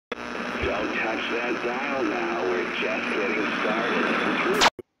Don't touch that dial now. We're just getting started.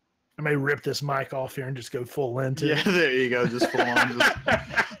 I may rip this mic off here and just go full into it. Yeah, there you go. Just full on. Just...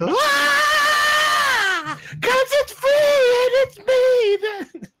 Cause it's free and it's me.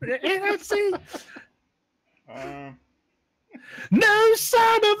 And I see. No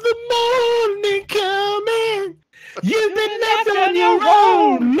sign of the morning coming. You've been left on your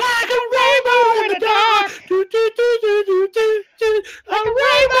own, like a rainbow in the dark. Do, do, do, do, do, do, do. A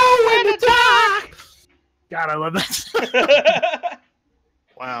rainbow in the dark. God, I love that.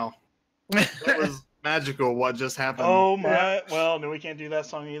 Wow, that was magical. What just happened? Oh my! Well, no, we can't do that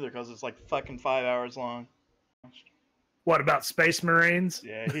song either because it's like fucking 5 hours long. What about Space Marines?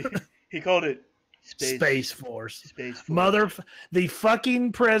 Yeah, he called it Space Force. Space Force. The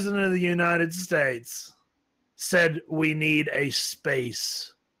fucking president of the United States said we need a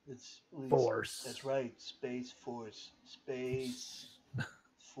space force. That's right, Space Force. Space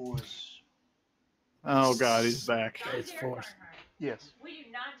Force. Oh God, he's back. Space Force. Yes. We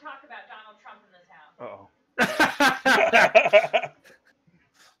do not talk about Donald Trump in this house. Uh-oh.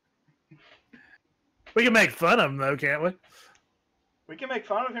 We can make fun of him though, can't we? We can make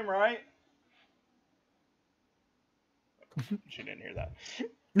fun of him, right? She didn't hear that.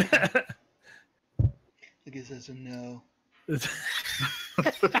 I guess that's a no.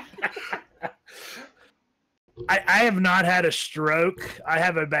 I have not had a stroke. I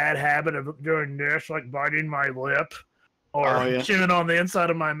have a bad habit of doing this, like biting my lip or chewing on the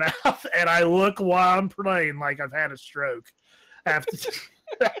inside of my mouth, and I look while I'm playing like I've had a stroke.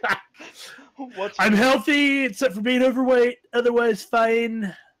 I'm healthy except for being overweight. Otherwise,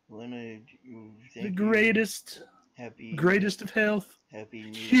 fine. The greatest of health. Happy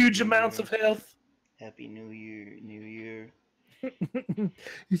New Huge Year. amounts of health. Happy New Year, New Year.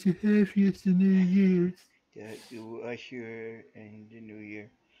 It's the happiest of New Year's. The Usher and the New Year.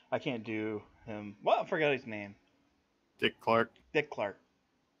 I can't do him. Well, I forgot his name. Dick Clark. Dick Clark.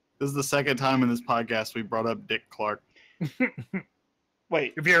 This is the second time in this podcast we brought up Dick Clark.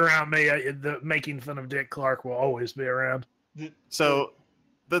 Wait. If you're around me, the making fun of Dick Clark will always be around. So,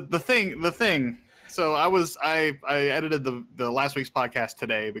 the thing. So I edited the last week's podcast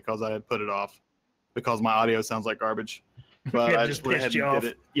today because I had put it off because my audio sounds like garbage. But I just went ahead and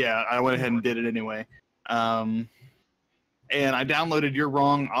did it. Yeah, I went ahead and did it anyway. And I downloaded your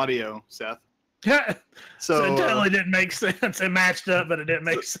wrong audio, Seth. So it totally didn't make sense. It matched up, but it didn't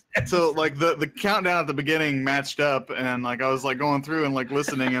make sense. So like the countdown at the beginning matched up, and like I was like going through and like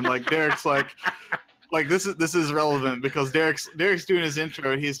listening, and like Derek's like this is relevant because Derek's doing his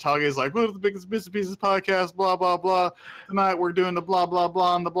intro and he's talking. He's like, "What are the biggest Bits and Pieces podcast? Blah blah blah. Tonight we're doing the blah blah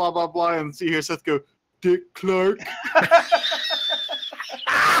blah and the blah blah blah." And see here Seth go, Dick Clark.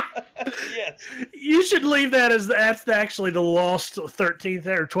 Yes. You should leave that as that's actually the lost 13th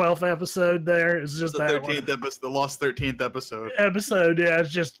or 12th episode. There it's just the that 13th episode, the lost 13th episode. Yeah, it's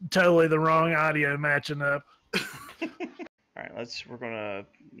just totally the wrong audio matching up. All right, we're gonna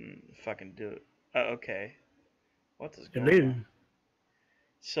fucking do it. Okay, what is going on?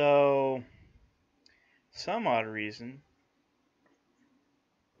 So, some odd reason.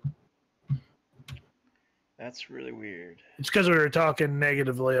 That's really weird. It's because we were talking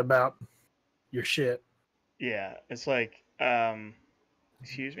negatively about your shit. Yeah, it's like,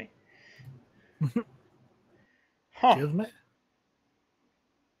 excuse me? Huh. Excuse me?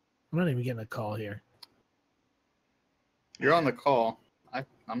 I'm not even getting a call here. You're on the call.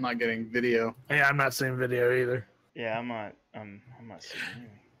 I'm not getting video. Yeah, I'm not seeing video either. Yeah, I'm not seeing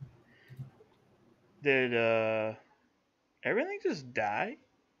anything. Did everything just die?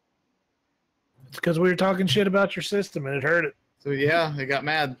 It's because we were talking shit about your system and it hurt it. So yeah, it got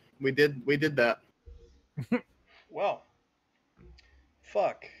mad. We did that. Well,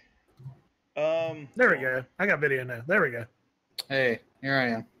 fuck. There we go. I got video now. There we go. Hey, here I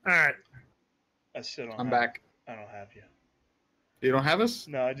am. All right. I still don't. I'm back. I don't have you. You don't have us?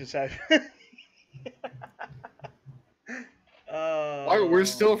 No, I just have. We're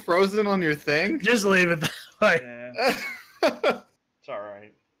still frozen on your thing? Just leave it that way. Yeah. It's all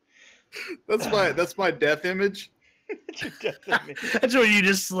right. That's my death image. That's where you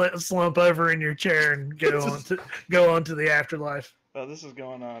just slump over in your chair and go on to the afterlife. Oh, this is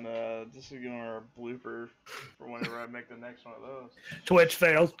going on. This is going on our blooper for whenever I make the next one of those. Twitch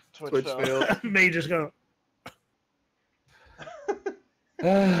failed. Twitch failed. Me just going.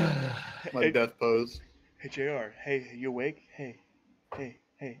 My death pose. Hey JR. Hey, you awake? Hey,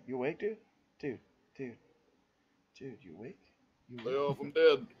 you awake, dude? Dude, you awake? Lay off, I'm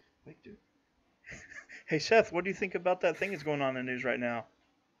dead. Awake, dude. Hey Seth, what do you think about that thing that's going on in the news right now?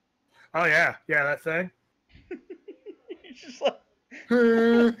 Oh yeah, that thing. He's just like,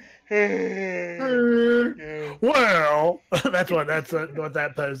 Well, that's what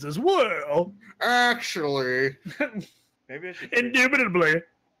that pose is. Well, Actually, Maybe I should. indubitably.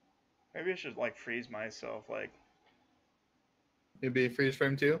 Maybe I should like freeze myself. Like, it'd be a freeze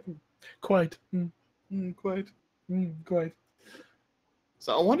frame too. Quite. Quite. Quite.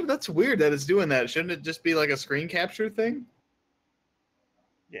 So I wonder. That's weird that it's doing that. Shouldn't it just be like a screen capture thing?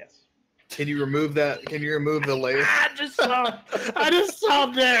 yes. Can you remove that? Can you remove the layer? I just saw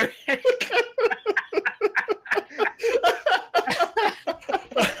there.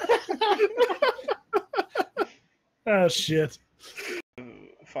 Oh shit.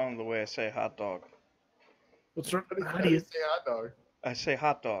 Found the way I say hot dog. What's wrong? How How do do you? you say hot dog? I say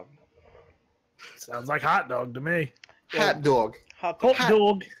hot dog. Sounds like hot dog to me. Hot dog. Hot dog. Hot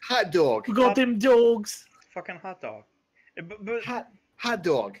dog. Hot dog. We got them dogs. Fucking hot dog. But Hot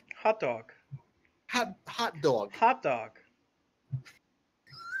dog. hot dog. Hot dog. Hot dog.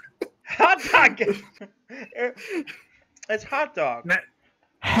 Hot dog. It's hot dog.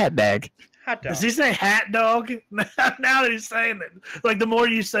 Hot dog. Hot dog. Does he say hat dog? Now that he's saying it, like the more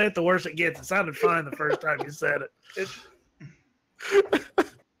you say it, the worse it gets. It sounded fine the first time you said it. It's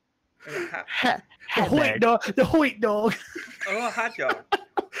The white dog. The white dog. oh, hot dog.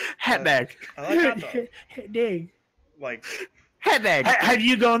 Hat dog. I like hot dog. Dang. Like, Hat dog. Have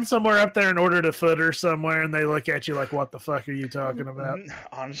you gone somewhere up there and ordered a footer somewhere, and they look at you like, "What the fuck are you talking about?"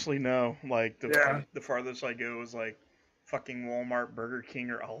 honestly, no. Like, Yeah. the farthest I go is like fucking Walmart, Burger King,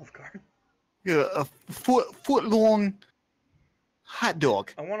 or Olive Garden. Yeah, a foot long hot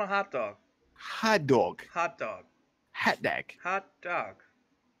dog. I want a hot dog. Hot dog. Hot dog. Hot dog. Hot dog.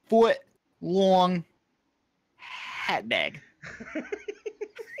 Foot long hot dog.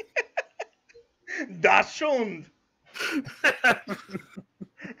 Das schon.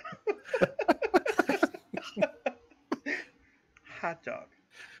 Hot dog.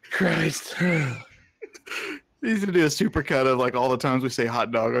 Christ. We need to do a supercut of like all the times we say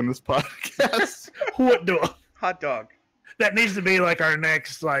hot dog on this podcast. What dog? Hot dog. That needs to be like our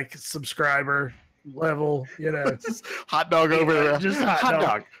next like subscriber level, you know. Hot dog over there. Just hot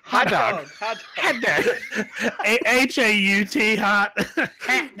dog. Hot dog. Hot dog. Hot dog. HAUT hot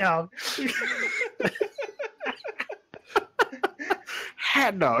hat dog.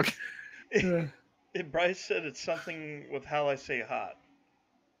 Hot dog. Bryce said it's something with how I say hot.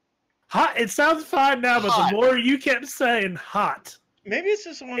 Hot. It sounds fine now, but Hot. the more you kept saying hot, Maybe it's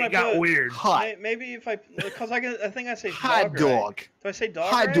just when I it got put, weird. Hot. Maybe if I, because I think I say Hot dog. dog. Right? Do I say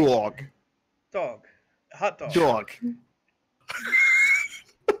dog? Hot right? dog. Dog. Hot dog. Dog.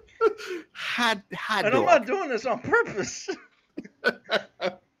 Hot And I'm dog. not doing this on purpose.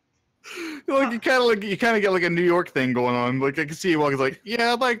 Like you kind of get like a New York thing going on. Like I can see you walking like,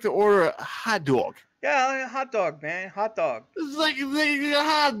 yeah, I'd like to order a hot dog. Yeah, like a hot dog, man. Hot dog. It's like a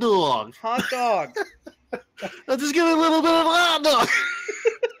hot dog. Hot dog. I'll just give it a little bit of hot dog.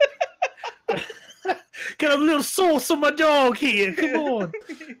 Got a little sauce on my dog here. Come on.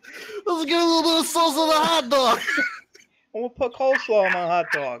 Let's get a little bit of sauce on the hot dog. I'm gonna put coleslaw on my hot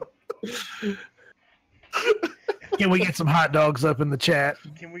dog. Can we get some hot dogs up in the chat?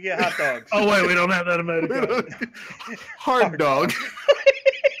 Can we get hot dogs? Oh wait, we don't have that emoticon. Hard dog.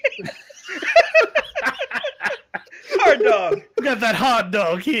 Hard dog. We got that hot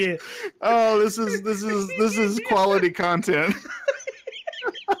dog here. Oh, this is quality content.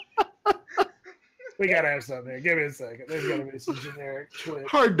 We gotta have something here. Give me a second. There's gotta be some generic twit.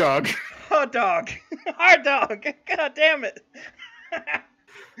 Hard dog. Hot dog. Hard dog. God damn it.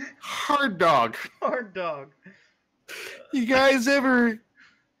 Hard dog. Hard dog. You guys ever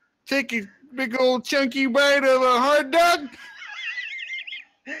take a big old chunky bite of a hard dog?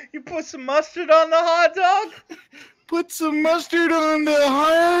 You put some mustard on the hot dog? Put some mustard on the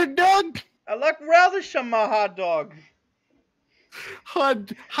hard dog? I like relish on my hot dog.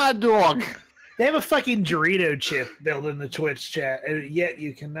 Hot dog. They have a fucking Dorito chip built in the Twitch chat, and yet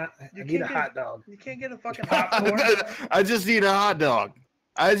you cannot. I need a hot dog. You can't get a fucking popcorn. I just need a hot dog.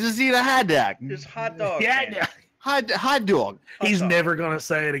 I just need a hot dog. Just hot dog. Yeah, man. yeah. Hot dog. Hot He's dog. never gonna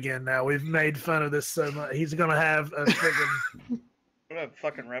say it again. Now we've made fun of this so much. He's gonna have a freaking. I'm gonna have a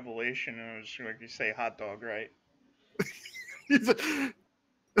fucking revelation and I'm just gonna make you say hot dog, right? Let's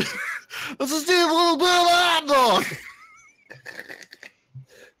just do a little bit of hot dog.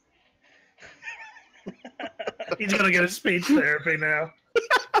 He's gonna get a speech therapy now.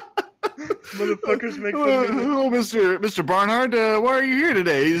 Motherfuckers make fun of me. Oh, Mr. Barnhart, why are you here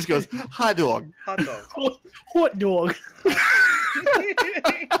today? He just goes, hot dog. Hot dog. What dog?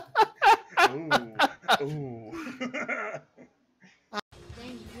 Ooh. Ooh.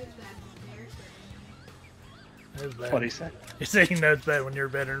 knows better. What'd he say? He said he knows better when you're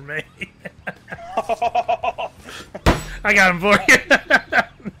better than me. I got him for you.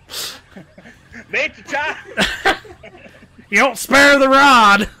 Mate to try. You don't spare the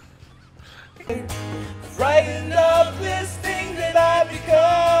rod. Frightened of this thing that I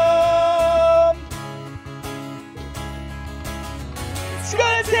become.